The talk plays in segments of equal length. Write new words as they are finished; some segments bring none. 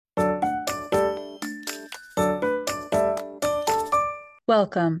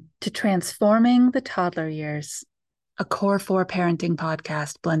Welcome to Transforming the Toddler Years, a Core 4 parenting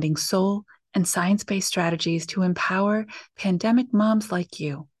podcast blending soul and science-based strategies to empower pandemic moms like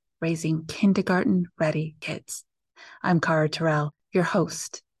you, raising kindergarten-ready kids. I'm Cara Terrell, your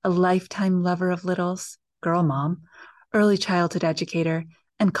host, a lifetime lover of littles, girl mom, early childhood educator,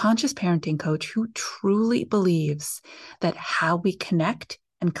 and conscious parenting coach who truly believes that how we connect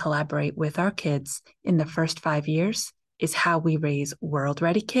and collaborate with our kids in the first 5 years is how we raise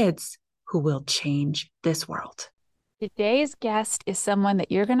world-ready kids who will change this world. Today's guest is someone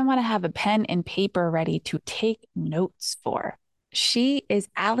that you're going to want to have a pen and paper ready to take notes for. She is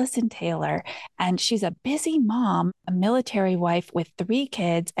Allison Taylor, and she's a busy mom, a military wife with 3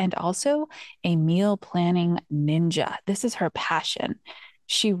 kids, and also a meal planning ninja. This is her passion.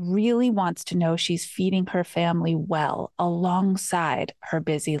 She really wants to know she's feeding her family well alongside her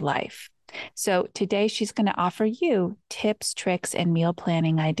busy life. So today she's going to offer you tips, tricks, and meal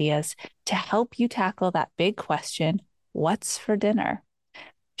planning ideas to help you tackle that big question, what's for dinner?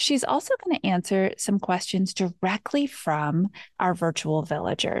 She's also going to answer some questions directly from our virtual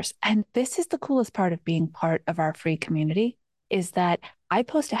villagers. And this is the coolest part of being part of our free community, is that I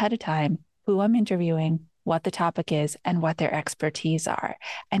post ahead of time who I'm interviewing, what the topic is, and what their expertise are.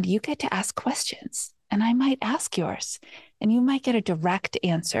 And you get to ask questions, and I might ask yours, and you might get a direct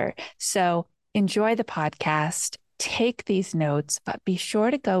answer. So enjoy the podcast, take these notes, but be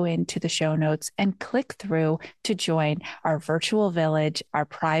sure to go into the show notes and click through to join our virtual village, our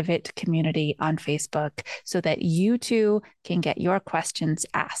private community on Facebook, so that you too can get your questions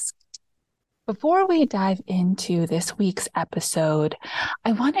asked. Before we dive into this week's episode,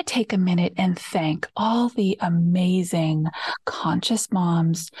 I want to take a minute and thank all the amazing conscious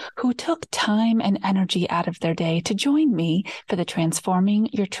moms who took time and energy out of their day to join me for the Transforming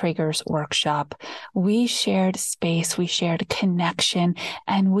Your Triggers workshop. We shared space, we shared connection,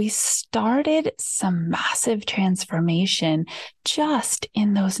 and we started some massive transformation just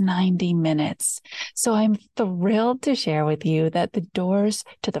in those 90 minutes. So I'm thrilled to share with you that the doors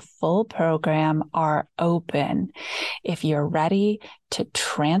to the full program are open. If you're ready to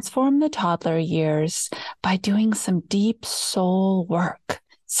transform the toddler years by doing some deep soul work,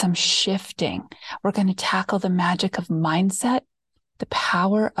 some shifting, we're going to tackle the magic of mindset, the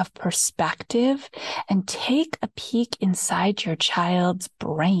power of perspective, and take a peek inside your child's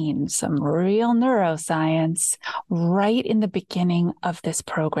brain, some real neuroscience, right in the beginning of this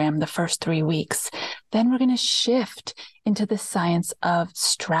program, the first 3 weeks. Then we're going to shift into the science of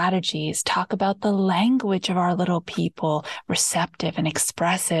strategies, talk about the language of our little people, receptive and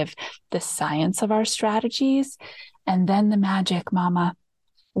expressive, the science of our strategies, and then the magic, mama.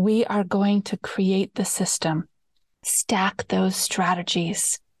 We are going to create the system, stack those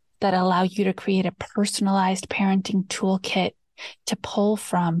strategies that allow you to create a personalized parenting toolkit to pull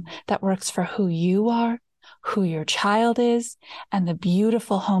from that works for who you are, who your child is, and the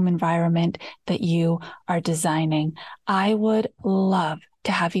beautiful home environment that you are designing. I would love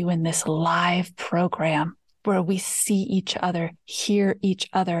to have you in this live program where we see each other, hear each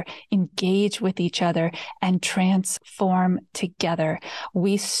other, engage with each other, and transform together.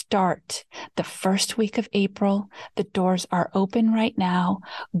 We start the first week of April. The doors are open right now.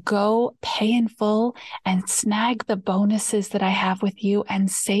 Go pay in full and snag the bonuses that I have with you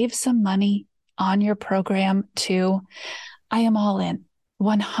and save some money on your program too. I am all in.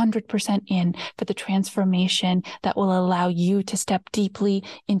 100% in for the transformation that will allow you to step deeply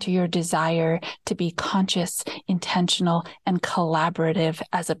into your desire to be conscious, intentional, and collaborative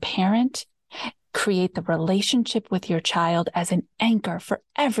as a parent. Create the relationship with your child as an anchor for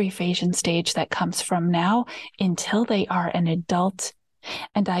every phase and stage that comes from now until they are an adult.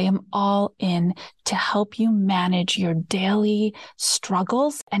 And I am all in to help you manage your daily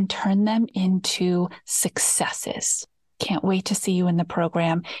struggles and turn them into successes. Can't wait to see you in the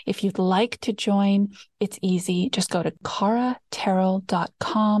program. If you'd like to join, it's easy. Just go to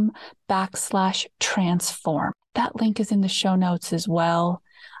caraterrell.com/transform. That link is in the show notes as well.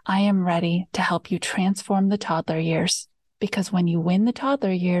 I am ready to help you transform the toddler years, because when you win the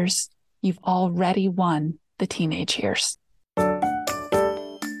toddler years, you've already won the teenage years.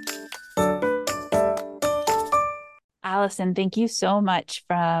 Allison, thank you so much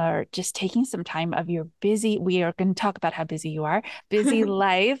for just taking some time of your busy, we are going to talk about how busy you are, busy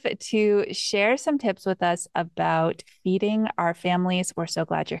life, to share some tips with us about feeding our families. We're so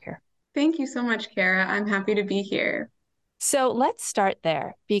glad you're here. Thank you so much, Cara. I'm happy to be here. So let's start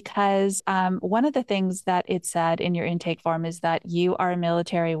there, because one of the things that it said in your intake form is that you are a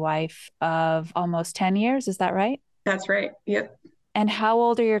military wife of almost 10 years. Is that right? That's right. Yep. And how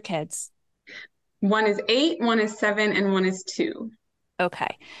old are your kids? One is 8, one is 7, and one is 2.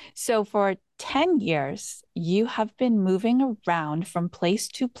 Okay. So for 10 years, you have been moving around from place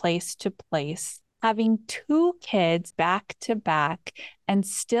to place to place, having two kids back to back, and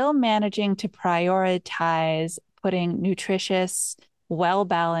still managing to prioritize putting nutritious, well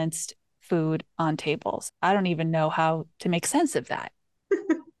balanced food on tables. I don't even know how to make sense of that.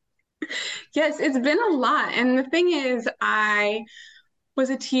 Yes, it's been a lot. And the thing is, I was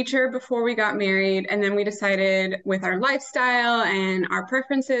a teacher before we got married, and then we decided with our lifestyle and our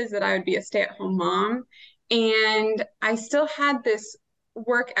preferences that I would be a stay-at-home mom. And I still had this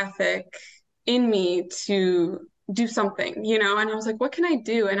work ethic in me to do something, and I was like, what can I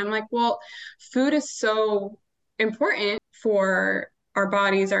do? And I'm like, well, food is so important for our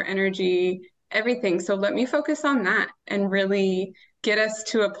bodies, our energy, everything. So let me focus on that and really get us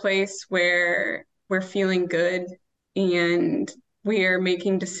to a place where we're feeling good and we are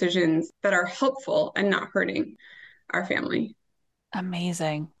making decisions that are helpful and not hurting our family.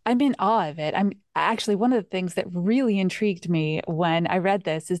 Amazing. I'm in awe of it. I'm actually one of the things that really intrigued me when I read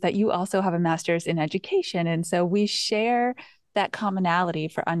this is that you also have a master's in education. And so we share that commonality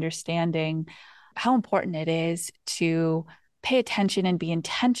for understanding how important it is to pay attention and be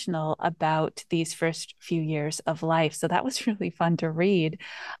intentional about these first few years of life. So that was really fun to read.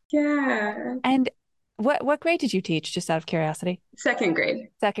 Yeah. And what grade did you teach, just out of curiosity? Second grade.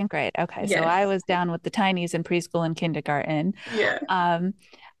 Second grade. Okay. So I Yes. was down with the tinies in preschool and kindergarten. Yeah. Um,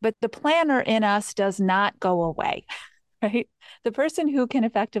 but the planner in us does not go away, right? The person who can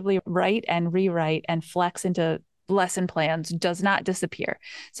effectively write and rewrite and flex into lesson plans does not disappear.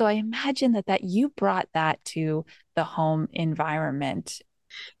 So I imagine that you brought that to the home environment.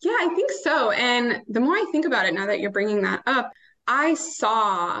 Yeah, I think so. And the more I think about it now that you're bringing that up, I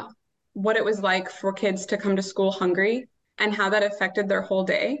saw what it was like for kids to come to school hungry and how that affected their whole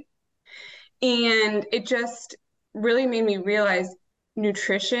day. And it just really made me realize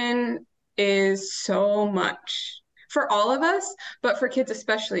nutrition is so much for all of us, but for kids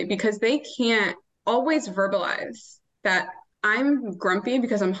especially, because they can't always verbalize that I'm grumpy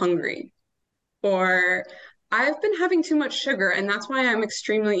because I'm hungry, or I've been having too much sugar and that's why I'm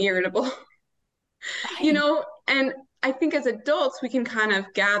extremely irritable. Right. And I think as adults, we can kind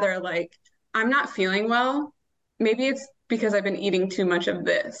of gather like, I'm not feeling well. Maybe it's because I've been eating too much of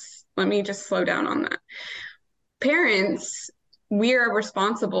this. Let me just slow down on that. Parents, we are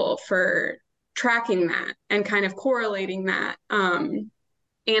responsible for tracking that and kind of correlating that. And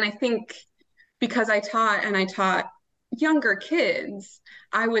I think because I taught younger kids,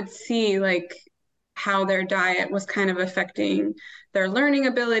 I would see like how their diet was kind of affecting their learning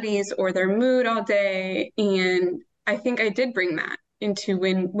abilities or their mood all day. And I think I did bring that into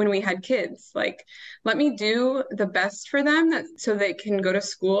when we had kids. Like, let me do the best for them so they can go to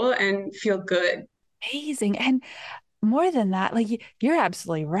school and feel good. Amazing. And more than that, like you're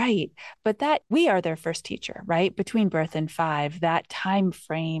absolutely right. But that we are their first teacher, right? Between birth and five, that time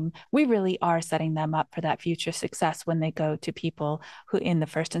frame, we really are setting them up for that future success when they go to people who in the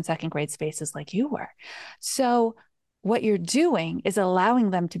first and second grade spaces like you were. So what you're doing is allowing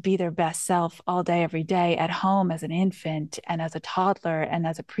them to be their best self all day, every day at home as an infant and as a toddler and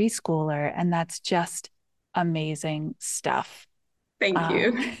as a preschooler. And that's just amazing stuff. Thank Um,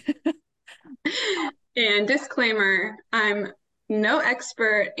 you. And disclaimer, I'm no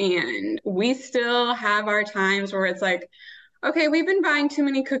expert, and we still have our times where it's like, okay, we've been buying too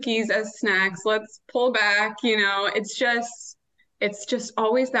many cookies as snacks. Let's pull back. It's just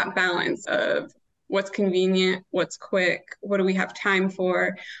always that balance of what's convenient, what's quick, what do we have time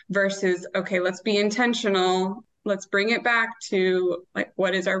for versus, okay, let's be intentional. Let's bring it back to like,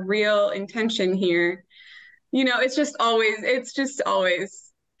 what is our real intention here? It's just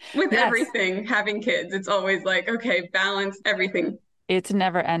always with yes, everything, having kids, it's always like, okay, balance everything. it's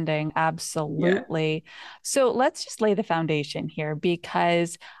never ending. Yeah. Absolutely. So let's just lay the foundation here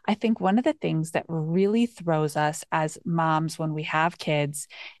because I think one of the things that really throws us as moms when we have kids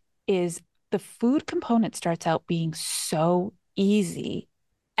is the food component starts out being so easy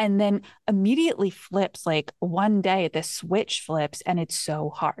and then immediately flips like one day the switch flips and it's so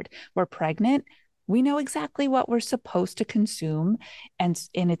hard. We're pregnant. We know exactly what we're supposed to consume and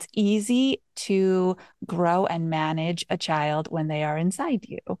it's easy to grow and manage a child when they are inside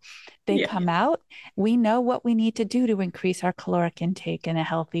you. They Yeah. come out, we know what we need to do to increase our caloric intake in a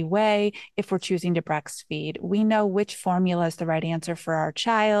healthy way if we're choosing to breastfeed. We know which formula is the right answer for our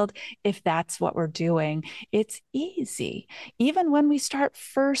child if that's what we're doing. It's easy. Even when we start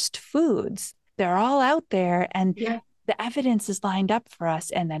first foods, they're all out there and Yeah. the evidence is lined up for us.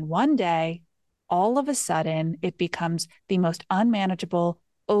 And then one day, all of a sudden, it becomes the most unmanageable,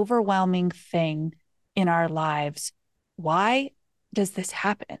 overwhelming thing in our lives. Why? does this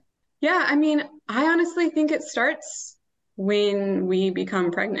happen? Yeah, I mean, I honestly think it starts when we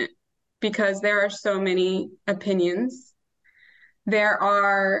become pregnant because there are so many opinions. There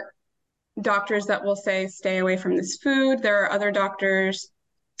are doctors that will say, stay away from this food. There are other doctors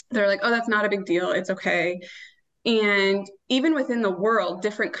that are like, oh, that's not a big deal. It's okay. And even within the world,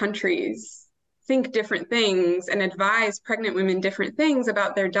 different countries think different things and advise pregnant women different things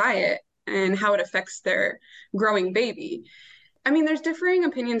about their diet and how it affects their growing baby. I mean, there's differing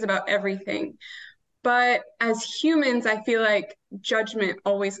opinions about everything. But as humans, I feel like judgment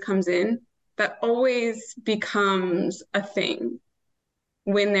always comes in. That always becomes a thing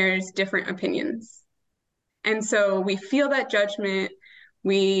when there's different opinions. And so we feel that judgment.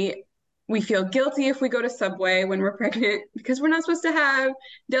 We we feel guilty if we go to Subway when we're pregnant because we're not supposed to have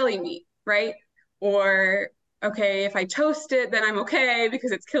deli meat, right? Or okay, if I toast it, then I'm okay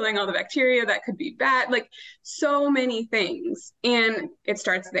because it's killing all the bacteria that could be bad. Like so many things. And it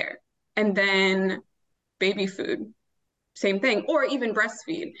starts there. And then baby food, same thing. Or even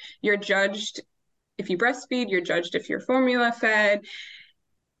breastfeed. You're judged if you breastfeed, you're judged if you're formula fed.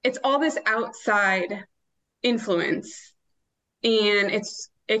 It's all this outside influence, and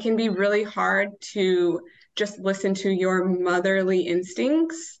it can be really hard to just listen to your motherly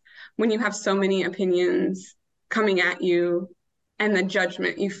instincts when you have so many opinions coming at you, and the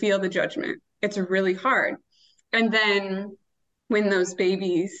judgment, you feel the judgment. It's really hard. And then when those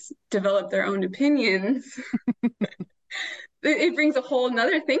babies develop their own opinions, it brings a whole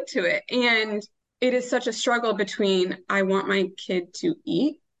nother thing to it. And it is such a struggle between I want my kid to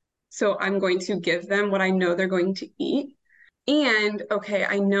eat, so I'm going to give them what I know they're going to eat. And okay,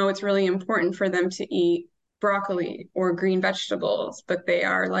 I know it's really important for them to eat broccoli or green vegetables, but they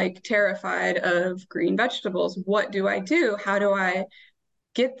are like terrified of green vegetables. What do I do? How do I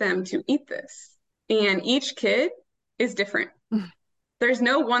get them to eat this? And each kid is different. There's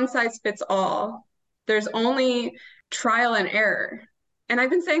no one size fits all. There's only trial and error. And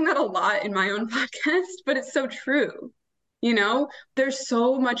I've been saying that a lot in my own podcast, but it's so true. You know, there's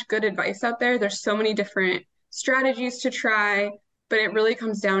so much good advice out there. There's so many different strategies to try, but it really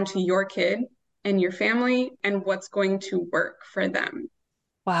comes down to your kid and your family and what's going to work for them.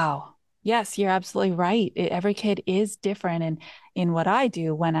 Wow. Yes, you're absolutely right. Every kid is different. And in what I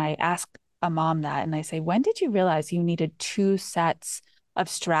do, when I ask a mom that and I say, when did you realize you needed two sets of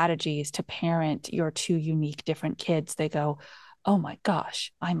strategies to parent your two unique different kids? They go, oh my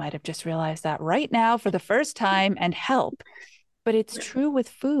gosh, I might have just realized that right now for the first time and help. But it's true with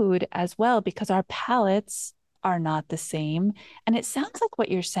food as well because our palates are not the same. And it sounds like what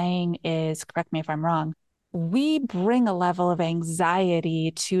you're saying is, correct me if I'm wrong, we bring a level of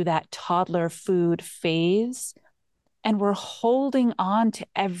anxiety to that toddler food phase. And we're holding on to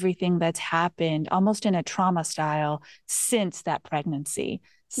everything that's happened almost in a trauma style since that pregnancy,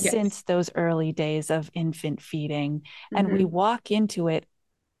 Yes. since those early days of infant feeding. And we Mm-hmm. walk into it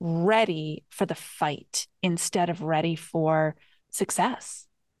ready for the fight instead of ready for success.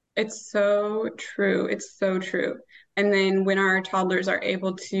 It's so true. It's so true. And then when our toddlers are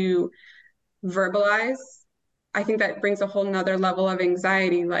able to verbalize, I think that brings a whole nother level of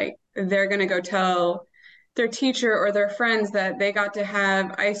anxiety. Like they're going to go tell their teacher or their friends that they got to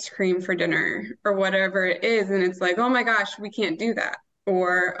have ice cream for dinner or whatever it is. And it's like, oh my gosh, we can't do that.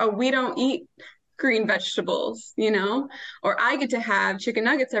 Or, oh, we don't eat green vegetables, you know? Or I get to have chicken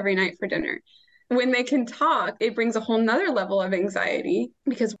nuggets every night for dinner. When they can talk, it brings a whole nother level of anxiety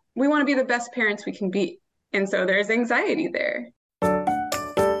because we want to be the best parents we can be. And so there's anxiety there.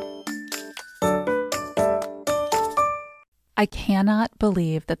 I cannot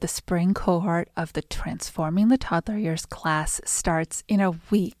believe that the spring cohort of the Transforming the Toddler Years class starts in a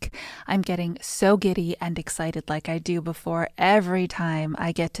week. I'm getting so giddy and excited like I do before every time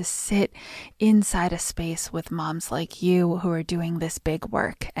I get to sit inside a space with moms like you who are doing this big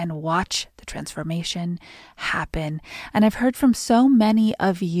work and watch the transformation happen. And I've heard from so many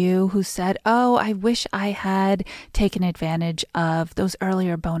of you who said, oh, I wish I had taken advantage of those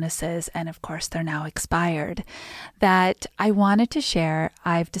earlier bonuses. And of course, they're now expired. That I wanted to share,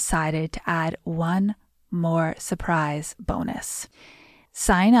 I've decided to add one more surprise bonus.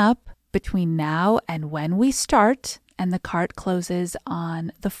 Sign up between now and when we start, and the cart closes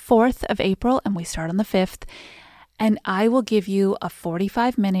on the 4th of April and we start on the 5th. And I will give you a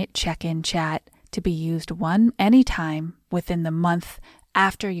 45-minute check-in chat to be used anytime within the month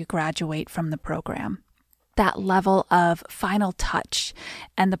after you graduate from the program. that level of final touch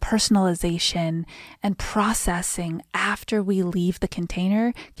and the personalization and processing after we leave the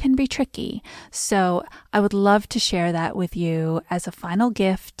container can be tricky. So I would love to share that with you as a final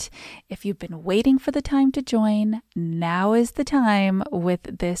gift. If you've been waiting for the time to join, now is the time with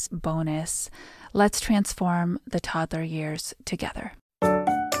this bonus. Let's transform the toddler years together.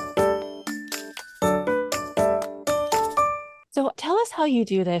 So tell us how you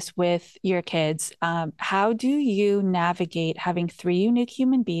do this with your kids. How do you navigate having three unique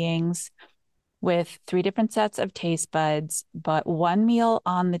human beings with three different sets of taste buds, but one meal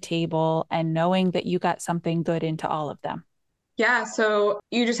on the table and knowing that you got something good into all of them? Yeah, so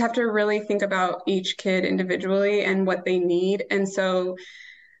you just have to really think about each kid individually and what they need. And so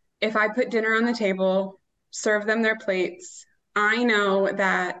if I put dinner on the table, serve them their plates, I know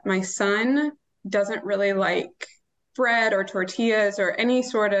that my son doesn't really like bread or tortillas or any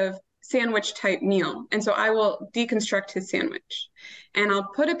sort of sandwich type meal. And so I will deconstruct his sandwich and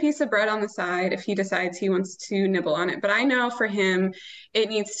I'll put a piece of bread on the side if he decides he wants to nibble on it. But I know for him, it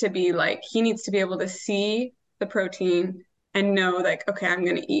needs to be like he needs to be able to see the protein and know, like, okay, I'm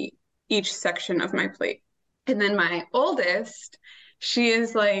going to eat each section of my plate. And then my oldest, she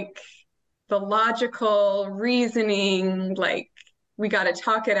is like the logical reasoning, like we got to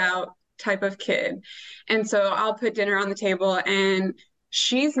talk it out type of kid. And so I'll put dinner on the table and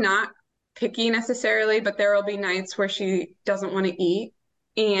she's not picky necessarily, but there will be nights where she doesn't want to eat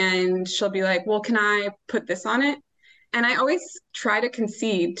and she'll be like, well, can I put this on it? And I always try to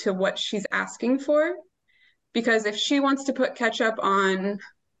concede to what she's asking for because if she wants to put ketchup on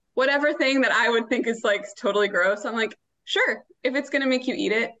whatever thing that I would think is like totally gross, I'm like, sure, if it's going to make you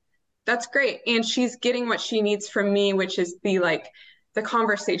eat it, that's great. And she's getting what she needs from me, which is the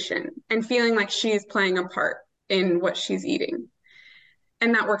conversation and feeling like she's playing a part in what she's eating.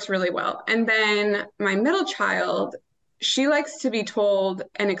 And that works really well. And then my middle child, she likes to be told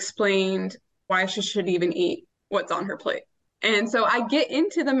and explained why she should even eat what's on her plate. And so I get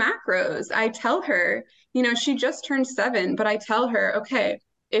into the macros. I tell her, she just turned 7, but I tell her, okay,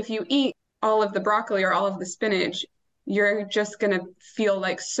 if you eat all of the broccoli or all of the spinach, you're just going to feel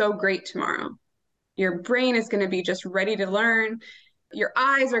like so great tomorrow. Your brain is going to be just ready to learn. Your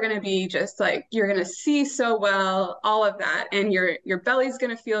eyes are going to be just like, you're going to see so well, all of that. And your belly's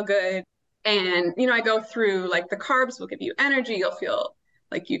going to feel good. And, I go through like the carbs will give you energy. You'll feel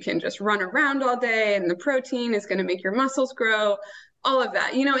like you can just run around all day. And the protein is going to make your muscles grow, all of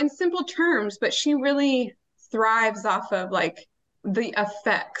that, in simple terms. But she really thrives off of like the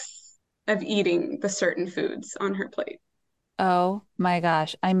effects of eating the certain foods on her plate. Oh my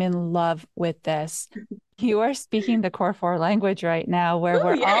gosh, I'm in love with this. You are speaking the core four language right now, where Oh,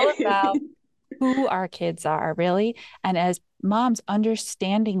 we're all yay. about who our kids are, really. And as moms,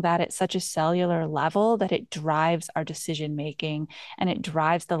 understanding that at such a cellular level that it drives our decision making and it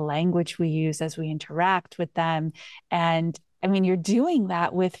drives the language we use as we interact with them. And I mean, you're doing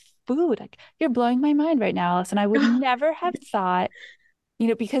that with food. Like, you're blowing my mind right now, Allison. I would never have thought,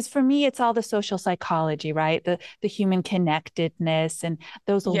 because for me it's all the social psychology, right? The human connectedness and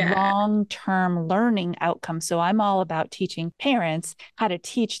those Yeah. long-term learning outcomes. So I'm all about teaching parents how to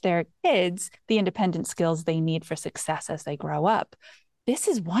teach their kids the independent skills they need for success as they grow up. This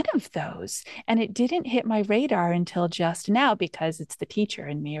is one of those, and it didn't hit my radar until just now because it's the teacher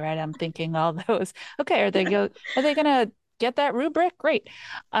in me, right? I'm thinking all those, okay, are they gonna get that rubric? Great.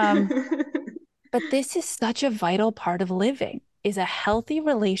 um but this is such a vital part of living, is a healthy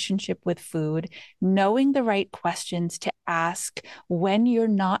relationship with food, knowing the right questions to ask when you're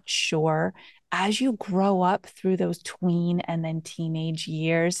not sure. As you grow up through those tween and then teenage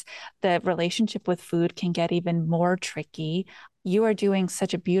years, the relationship with food can get even more tricky. You are doing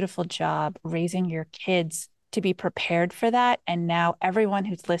such a beautiful job raising your kids to be prepared for that. And now everyone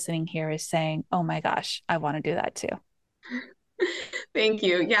who's listening here is saying, oh my gosh, I want to do that too. Thank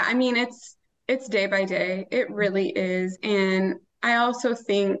you. Yeah, I mean it's day by day. It really is. And I also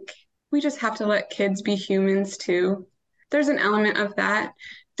think we just have to let kids be humans too. There's an element of that.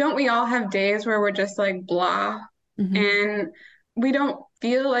 Don't we all have days where we're just like blah Mm-hmm. and we don't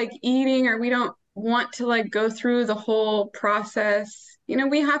feel like eating or we don't want to like go through the whole process?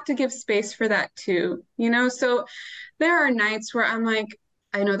 We have to give space for that too. So there are nights where I'm like,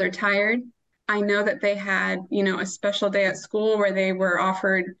 I know they're tired. I know that they had, a special day at school where they were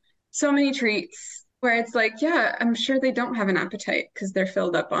offered so many treats, where it's like, yeah, I'm sure they don't have an appetite because they're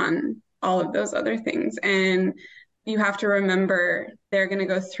filled up on all of those other things. And you have to remember they're going to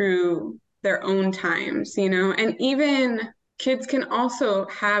go through their own times, and even kids can also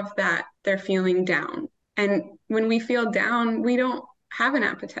have that they're feeling down. And when we feel down, we don't have an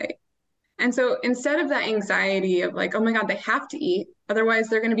appetite. And so instead of that anxiety of like, oh my God, they have to eat, otherwise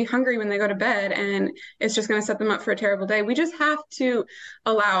they're going to be hungry when they go to bed and it's just going to set them up for a terrible day. We just have to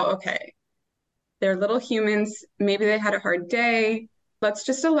allow, okay, they're little humans. Maybe they had a hard day. Let's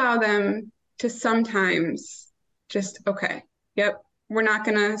just allow them to sometimes just, okay, yep, we're not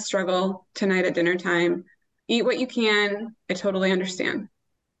going to struggle tonight at dinner time. Eat what you can. I totally understand.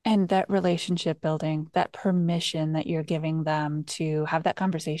 And that relationship building, that permission that you're giving them to have that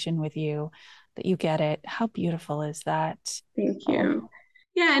conversation with you, that you get it. How beautiful is that? Thank Oh, you.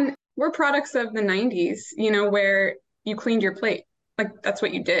 Yeah, and we're products of the 90s, where you cleaned your plate. Like that's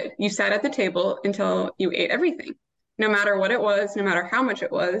what you did. You sat at the table until you ate everything, no matter what it was, no matter how much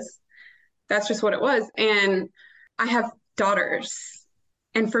it was. That's just what it was. And I have daughters.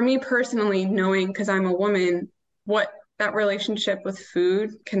 And for me personally, knowing because I'm a woman, what that relationship with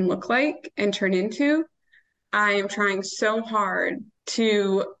food can look like and turn into, I am trying so hard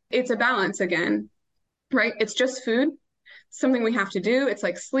it's a balance again, right? It's just food, something we have to do. It's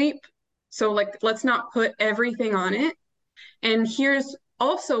like sleep. So, like, let's not put everything on it. And here's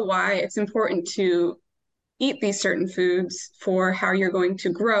also why it's important to eat these certain foods for how you're going to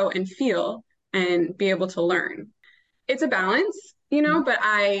grow and feel and be able to learn. It's a balance, but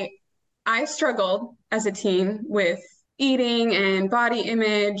I struggled as a teen with eating and body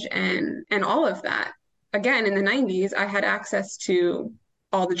image and all of that. Again, in the 90s, I had access to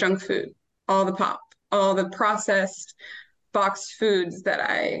all the junk food, all the pop, all the processed boxed foods that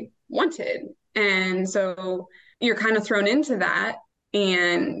I wanted. And so you're kind of thrown into that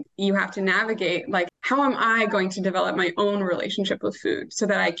and you have to navigate like, how am I going to develop my own relationship with food so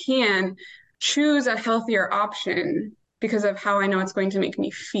that I can choose a healthier option because of how I know it's going to make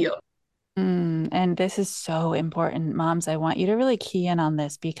me feel? and this is so important, moms. I want you to really key in on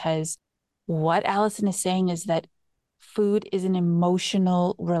this because what Allison is saying is that food is an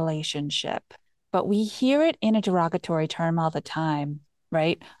emotional relationship, but we hear it in a derogatory term all the time,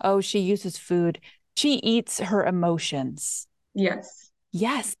 right? Oh, she uses food. She eats her emotions. Yes.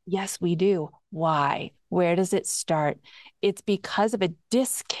 Yes, yes, we do. Why? Where does it start? It's because of a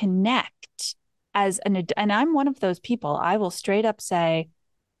disconnect and I'm one of those people. I will straight up say,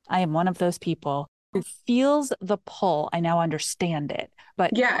 I am one of those people who feels the pull. I now understand it,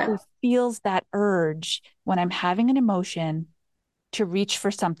 but Yeah. who feels that urge when I'm having an emotion to reach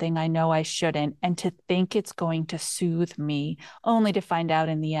for something I know I shouldn't and to think it's going to soothe me, only to find out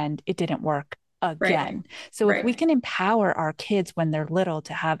in the end it didn't work Right. again. So if we Right. can empower our kids when they're little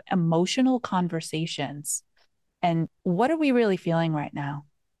to have emotional conversations and what are we really feeling right now?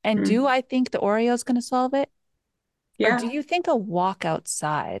 And do Mm. I think the Oreo is going to solve it? Or do Yeah. you think a walk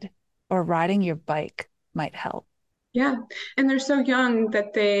outside or riding your bike might help? Yeah. And they're so young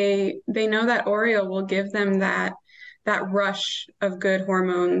that they know that Oreo will give them that rush of good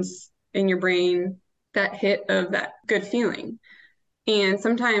hormones in your brain, that hit of that good feeling. And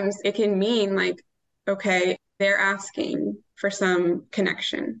sometimes it can mean like, okay, they're asking for some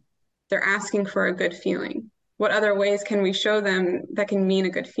connection. They're asking for a good feeling. What other ways can we show them that can mean a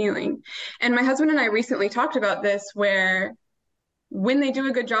good feeling? And my husband and I recently talked about this where when they do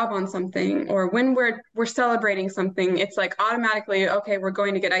a good job on something or when we're celebrating something, it's like automatically, okay, we're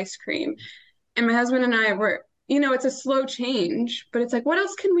going to get ice cream. And my husband and I were, it's a slow change, but it's like, what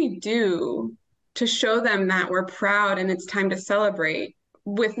else can we do to show them that we're proud and it's time to celebrate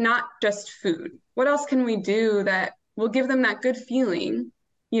with not just food? What else can we do that will give them that good feeling,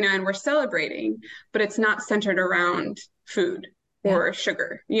 and we're celebrating, but it's not centered around food Yeah, or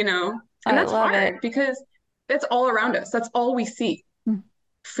sugar, And I that's love it. hard because that's all around us. That's all we see. Mm.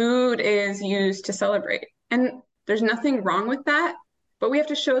 Food is used to celebrate. And there's nothing wrong with that, but we have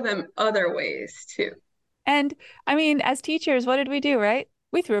to show them other ways too. And I mean, as teachers, what did we do, right?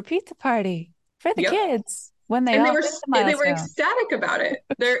 We threw a pizza party for the Yep. kids when they And they all were hit the they were milestone. ecstatic about it.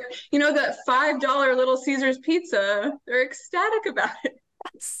 They're, that $5 Little Caesars pizza, they're ecstatic about it.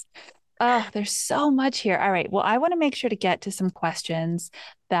 Yes. Oh, there's so much here. All right. Well, I want to make sure to get to some questions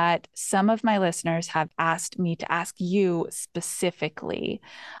that some of my listeners have asked me to ask you specifically.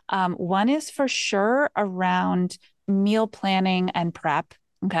 One is for sure around meal planning and prep.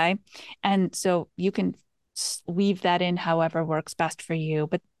 Okay. And so you can weave that in however works best for you.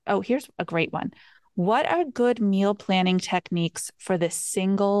 But oh, here's a great one. What are good meal planning techniques for the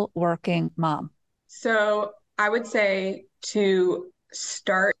single working mom? So I would say to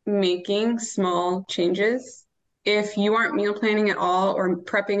start making small changes. If you aren't meal planning at all or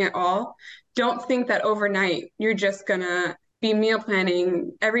prepping at all, don't think that overnight you're just gonna be meal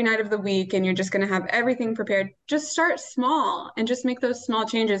planning every night of the week and you're just gonna have everything prepared. Just start small and just make those small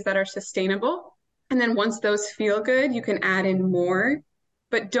changes that are sustainable. And then once those feel good, you can add in more.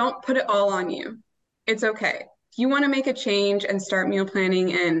 but don't put it all on you. It's okay. If you want to make a change and start meal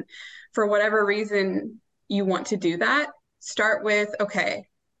planning, and for whatever reason you want to do that, start with, okay,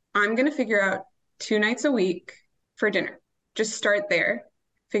 I'm going to figure out 2 nights a week for dinner. Just start there.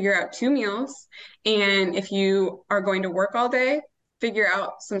 Figure out 2 meals. And if you are going to work all day, figure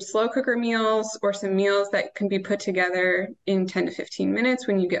out some slow cooker meals or some meals that can be put together in 10 to 15 minutes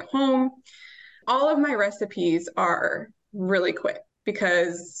when you get home. All of my recipes are really quick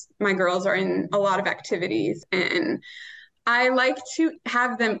because my girls are in a lot of activities, and I like to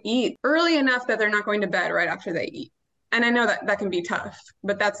have them eat early enough that they're not going to bed right after they eat. And I know that that can be tough,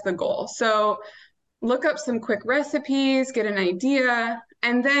 but that's the goal. So look up some quick recipes, get an idea,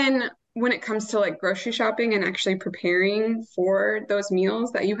 and then when it comes to like grocery shopping and actually preparing for those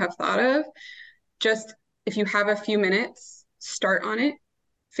meals that you have thought of, just if you have a few minutes, start on it,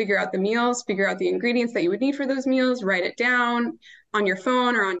 figure out the meals, figure out the ingredients that you would need for those meals, write it down on your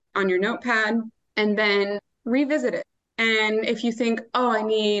phone or on your notepad, and then revisit it. And if you think, oh, I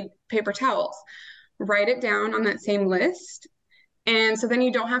need paper towels, write it down on that same list. And so then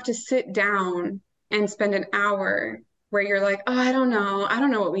you don't have to sit down and spend an hour where you're like, oh, I don't know. I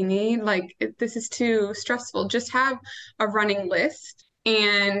don't know what we need. Like, this is too stressful. Just have a running list.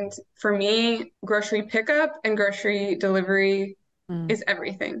 And for me, grocery pickup and grocery delivery Mm. is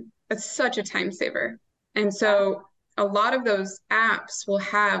everything. It's such a time saver. And so a lot of those apps will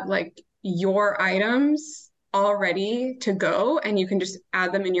have like your items all ready to go, and you can just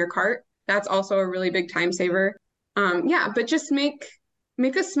add them in your cart. That's also a really big time saver. Yeah, but just make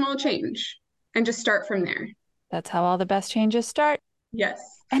a small change and just start from there. That's how all the best changes start. Yes.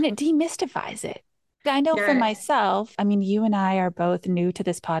 And it demystifies it. I know for Yes. myself, I mean, you and I are both new to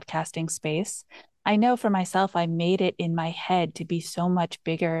this podcasting space. I know for myself, I made it in my head to be so much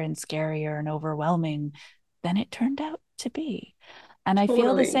bigger and scarier and overwhelming than it turned out to be. And I feel the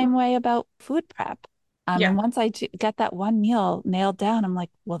Totally. same way about food prep. Yeah. And once I get that one meal nailed down, I'm like,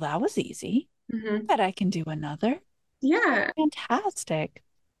 well, that was easy. Hmm. But I can do another. Yeah. Fantastic.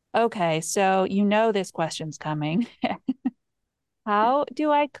 Okay, so you know this question's coming. How do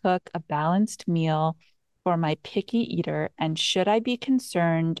I cook a balanced meal for my picky eater? And should I be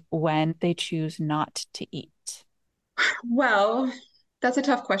concerned when they choose not to eat? Well, that's a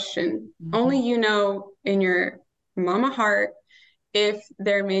tough question. Only Mhm. you know in your mama heart if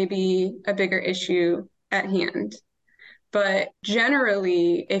there may be a bigger issue at hand. But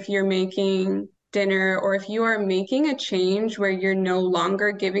generally, if you're making dinner or if you are making a change where you're no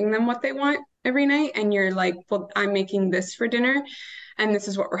longer giving them what they want every night and you're like, well, I'm making this for dinner and this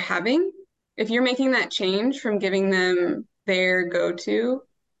is what we're having. If you're making that change from giving them their go-to,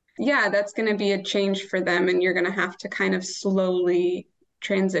 yeah, that's going to be a change for them, and you're going to have to kind of slowly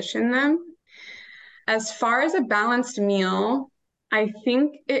transition them. As far as a balanced meal, I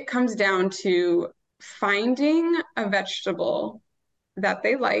think it comes down to finding a vegetable that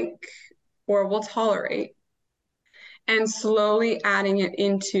they like or will tolerate and slowly adding it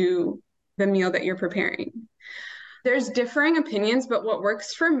into the meal that you're preparing. There's differing opinions, but what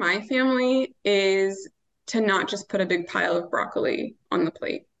works for my family is to not just put a big pile of broccoli on the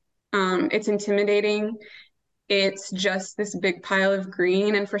plate. It's intimidating. It's just this big pile of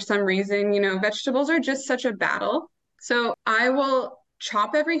green. And for some reason, vegetables are just such a battle. So I will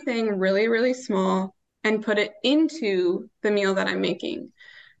chop everything really, really small and put it into the meal that I'm making.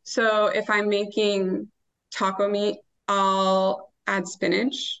 So if I'm making taco meat, I'll add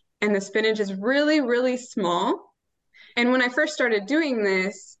spinach, and the spinach is really, really small. And when I first started doing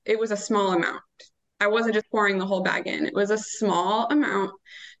this, it was a small amount. I wasn't just pouring the whole bag in. It was a small amount,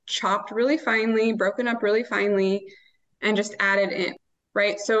 chopped really finely, broken up really finely, and just added in,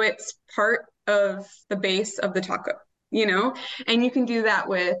 right? So it's part of the base of the taco, you know? And you can do that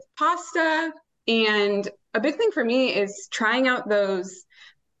with pasta. And a big thing for me is trying out those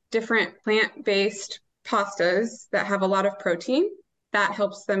different plant-based pastas that have a lot of protein. That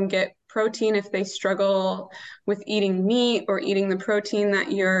helps them get protein if they struggle with eating meat or eating the protein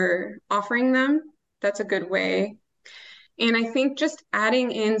that you're offering them. That's a good way. And I think just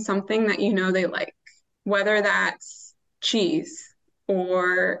adding in something that you know they like, whether that's cheese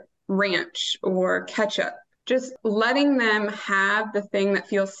or ranch or ketchup, just letting them have the thing that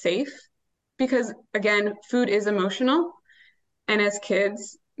feels safe. Because again, food is emotional. And as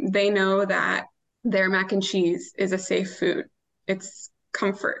kids, they know that their mac and cheese is a safe food. It's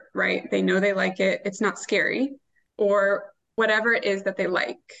comfort, right? They know they like it. It's not scary, or whatever it is that they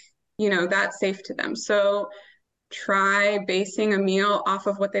like, that's safe to them. So try basing a meal off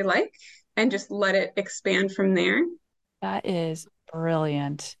of what they like and just let it expand from there. That is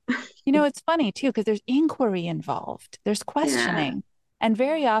brilliant. You know, it's funny too, because there's inquiry involved, there's Yeah. questioning. And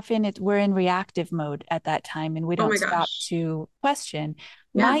very often we're in reactive mode at that time and we Oh don't my stop gosh. to question.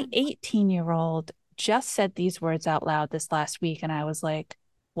 Yeah. My 18-year-old just said these words out loud this last week, and I was like,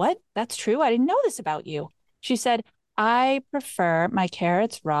 what? That's true? I didn't know this about you. She said, I prefer my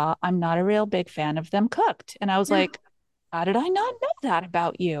carrots raw. I'm not a real big fan of them cooked. And I was Yeah. like, how did I not know that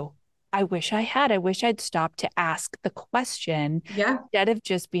about you? I wish I had. I wish I'd stopped to ask the question Yeah. instead of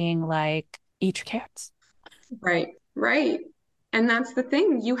just being like, eat your carrots. Right. Right. And that's the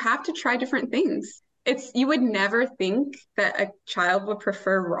thing. You have to try different things. You would never think that a child would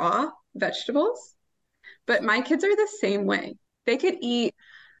prefer raw vegetables, but my kids are the same way. They could eat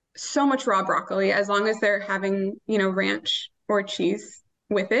so much raw broccoli as long as they're having, ranch or cheese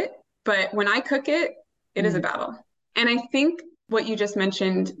with it. But when I cook it, it is a Mm, battle. And I think what you just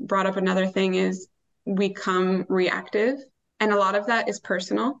mentioned brought up another thing is we become reactive. And a lot of that is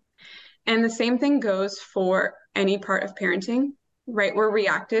personal. And the same thing goes for any part of parenting, right? We're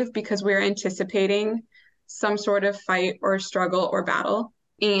reactive because we're anticipating some sort of fight or struggle or battle.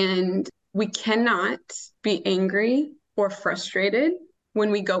 And we cannot be angry or frustrated when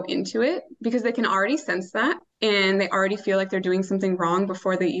we go into it because they can already sense that and they already feel like they're doing something wrong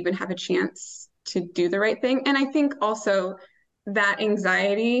before they even have a chance to do the right thing. And I think also that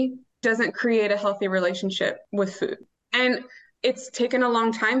anxiety doesn't create a healthy relationship with food. And it's taken a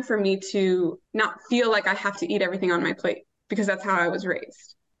long time for me to not feel like I have to eat everything on my plate because that's how I was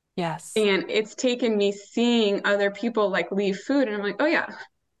raised. yes. And it's taken me seeing other people like leave food and I'm like, oh yeah,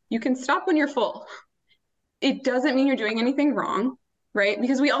 you can stop when you're full. It doesn't mean you're doing anything wrong, right?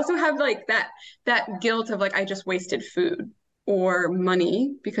 Because we also have like that guilt of like I just wasted food or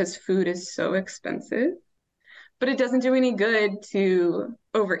money because food is so expensive. But it doesn't do any good to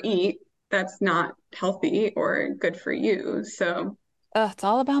overeat. That's not healthy or good for you. So It's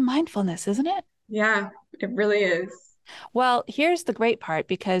all about mindfulness, isn't it? yeah, it really is. Well, here's the great part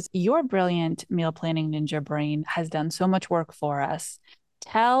because your brilliant meal planning ninja brain has done so much work for us.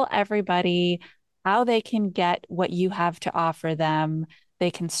 Tell everybody how they can get what you have to offer them. They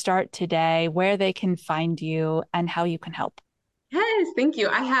can start today, where they can find you, and how you can help. Yes, thank you.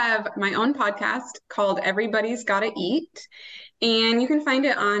 I have my own podcast called Everybody's Gotta Eat, and you can find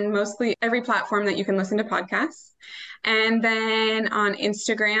it on mostly every platform that you can listen to podcasts. And then on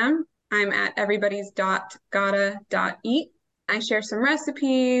Instagram, I'm at everybody's.gotta.eat. I share some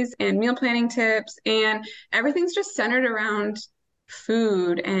recipes and meal planning tips, and everything's just centered around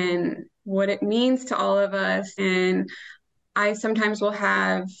food and what it means to all of us and I sometimes will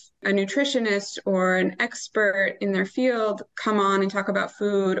have a nutritionist or an expert in their field come on and talk about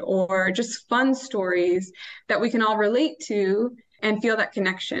food or just fun stories that we can all relate to and feel that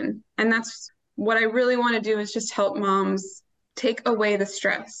connection. And that's what I really want to do is just help moms take away the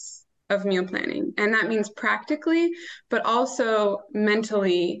stress of meal planning. And that means practically, but also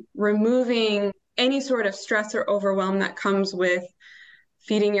mentally removing any sort of stress or overwhelm that comes with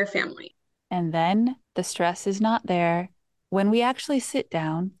feeding your family. And then the stress is not there when we actually sit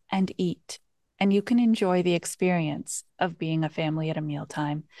down and eat, and you can enjoy the experience of being a family at a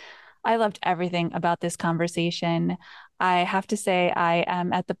mealtime. I loved everything about this conversation. I have to say, I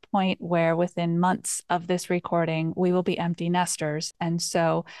am at the point where within months of this recording, we will be empty nesters. And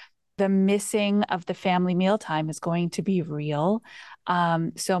so the missing of the family mealtime is going to be real.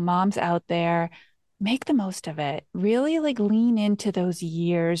 So, moms out there, make the most of it. Really like lean into those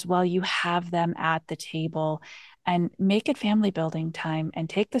years while you have them at the table and make it family building time and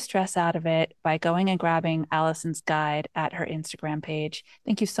take the stress out of it by going and grabbing Allison's guide at her Instagram page.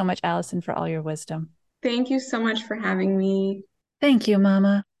 Thank you so much, Allison, for all your wisdom. Thank you so much for having me. Thank you,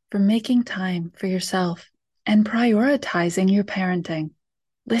 Mama, for making time for yourself and prioritizing your parenting,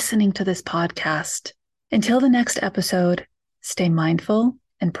 listening to this podcast. Until the next episode, stay mindful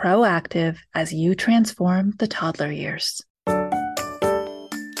and proactive as you transform the toddler years.